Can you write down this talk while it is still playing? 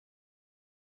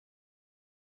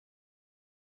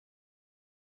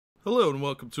Hello and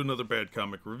welcome to another Bad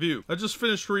Comic Review. I just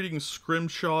finished reading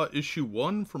Scrimshaw issue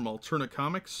 1 from Alterna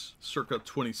Comics, circa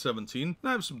 2017, and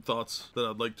I have some thoughts that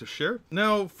I'd like to share.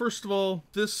 Now, first of all,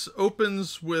 this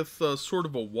opens with sort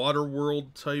of a water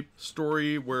world type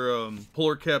story where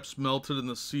polar caps melted and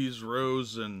the seas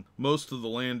rose and most of the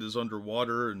land is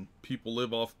underwater and people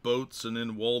live off boats and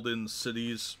in walled-in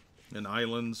cities and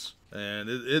islands. And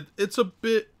it's a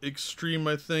bit extreme,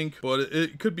 I think, but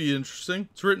it could be interesting.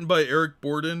 It's written by Eric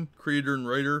Borden, creator and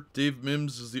writer. Dave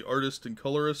Mims is the artist and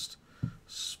colorist.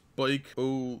 Spike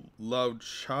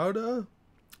Olauchada?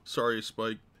 Sorry,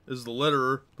 Spike. Is the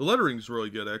letterer. The lettering's really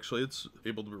good, actually. It's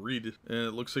able to read, and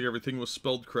it looks like everything was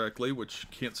spelled correctly, which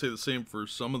can't say the same for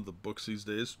some of the books these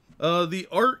days. The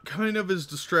art kind of is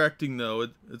distracting, though.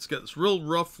 It's got this real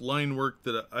rough line work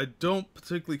that I don't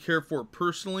particularly care for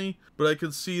personally, but I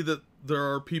can see that there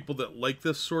are people that like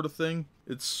this sort of thing.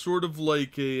 It's sort of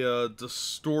like a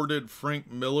distorted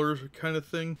Frank Miller kind of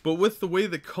thing. But with the way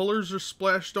the colors are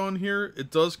splashed on here,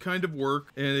 it does kind of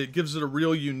work, and it gives it a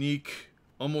real unique,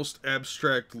 almost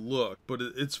abstract look. But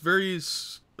it's very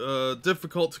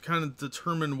difficult to kind of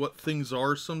determine what things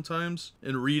are sometimes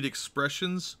and read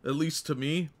expressions, at least to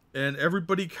me. And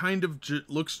everybody kind of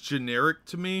looks generic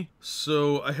to me,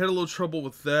 so I had a little trouble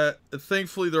with that.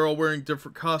 Thankfully, they're all wearing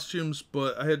different costumes,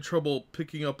 but I had trouble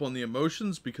picking up on the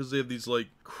emotions because they have these, like,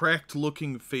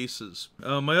 cracked-looking faces.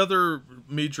 My other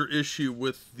major issue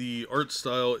with the art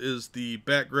style is the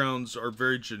backgrounds are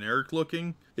very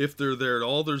generic-looking. If they're there at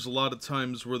all, there's a lot of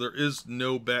times where there is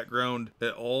no background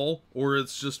at all, or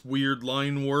it's just weird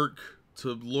line work to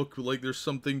look like there's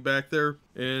something back there,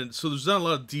 and so there's not a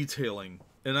lot of detailing.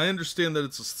 And I understand that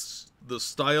it's the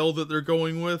style that they're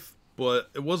going with,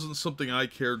 but it wasn't something I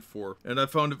cared for, and I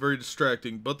found it very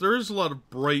distracting. But there is a lot of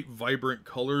bright, vibrant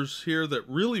colors here that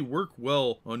really work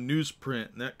well on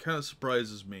newsprint, and that kind of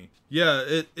surprises me. Yeah,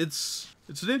 it's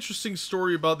an interesting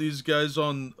story about these guys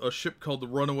on a ship called the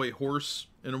Runaway Horse,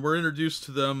 and we're introduced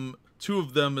to them, two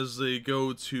of them, as they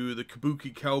go to the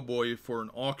Kabuki Cowboy for an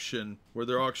auction, where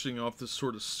they're auctioning off this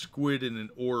sort of squid in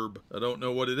an orb. I don't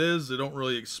know what it is, they don't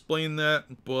really explain that,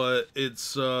 but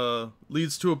it's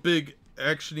leads to a big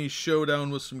action-y showdown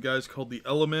with some guys called the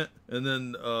Element, and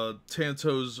then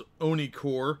Tanto's Oni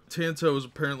Corps. Tanto is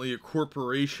apparently a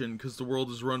corporation, because the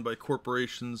world is run by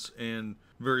corporations and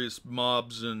various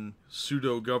mobs and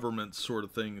pseudo-government sort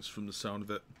of things from the sound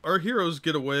of it. Our heroes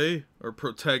get away, or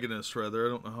protagonists rather, I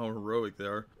don't know how heroic they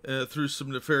are, through some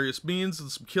nefarious means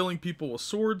and some killing people with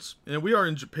swords. And we are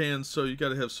in Japan, so you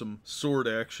gotta have some sword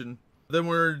action. Then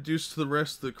we're introduced to the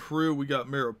rest of the crew. We got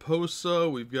Mariposa,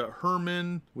 we've got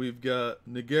Herman, we've got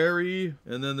Nagari,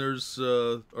 and then there's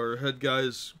our head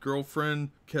guy's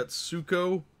girlfriend,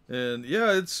 Katsuko. And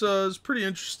yeah, it's a pretty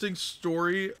interesting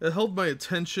story. It held my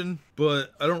attention,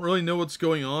 but I don't really know what's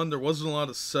going on. There wasn't a lot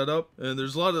of setup, and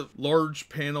there's a lot of large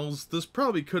panels. This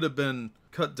probably could have been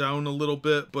cut down a little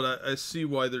bit, but I see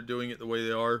why they're doing it the way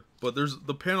they are. But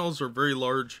the panels are very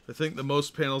large. I think the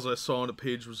most panels I saw on a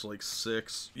page was like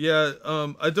 6. Yeah,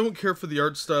 I don't care for the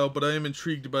art style, but I am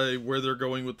intrigued by where they're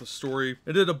going with the story.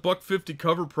 It at a $1.50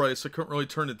 cover price, I couldn't really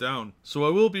turn it down. So I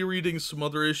will be reading some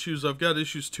other issues. I've got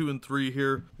issues 2 and 3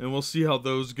 here, and we'll see how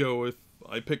those go if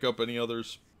I pick up any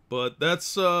others. But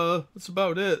that's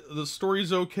about it. The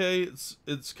story's okay.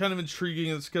 It's kind of intriguing.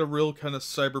 It's got a real kind of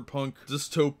cyberpunk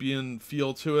dystopian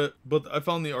feel to it. But I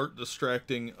found the art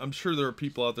distracting. I'm sure there are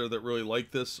people out there that really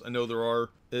like this. I know there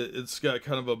are. It's got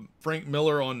kind of a Frank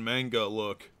Miller on manga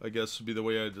look, I guess would be the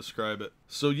way I describe it.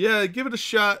 So yeah, give it a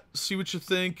shot. See what you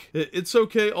think. It's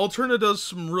okay. Alterna does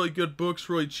some really good books,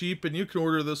 really cheap, and you can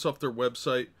order this off their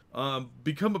website.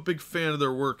 Become a big fan of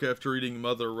their work after reading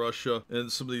Mother Russia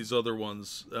and some of these other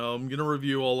ones. I'm gonna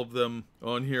review all of them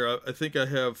on here. I think I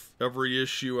have every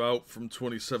issue out from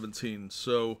 2017,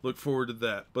 so look forward to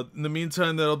that. But in the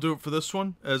meantime, that'll do it for this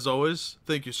one. As always,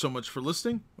 thank you so much for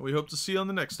listening, and we hope to see you on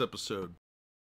the next episode.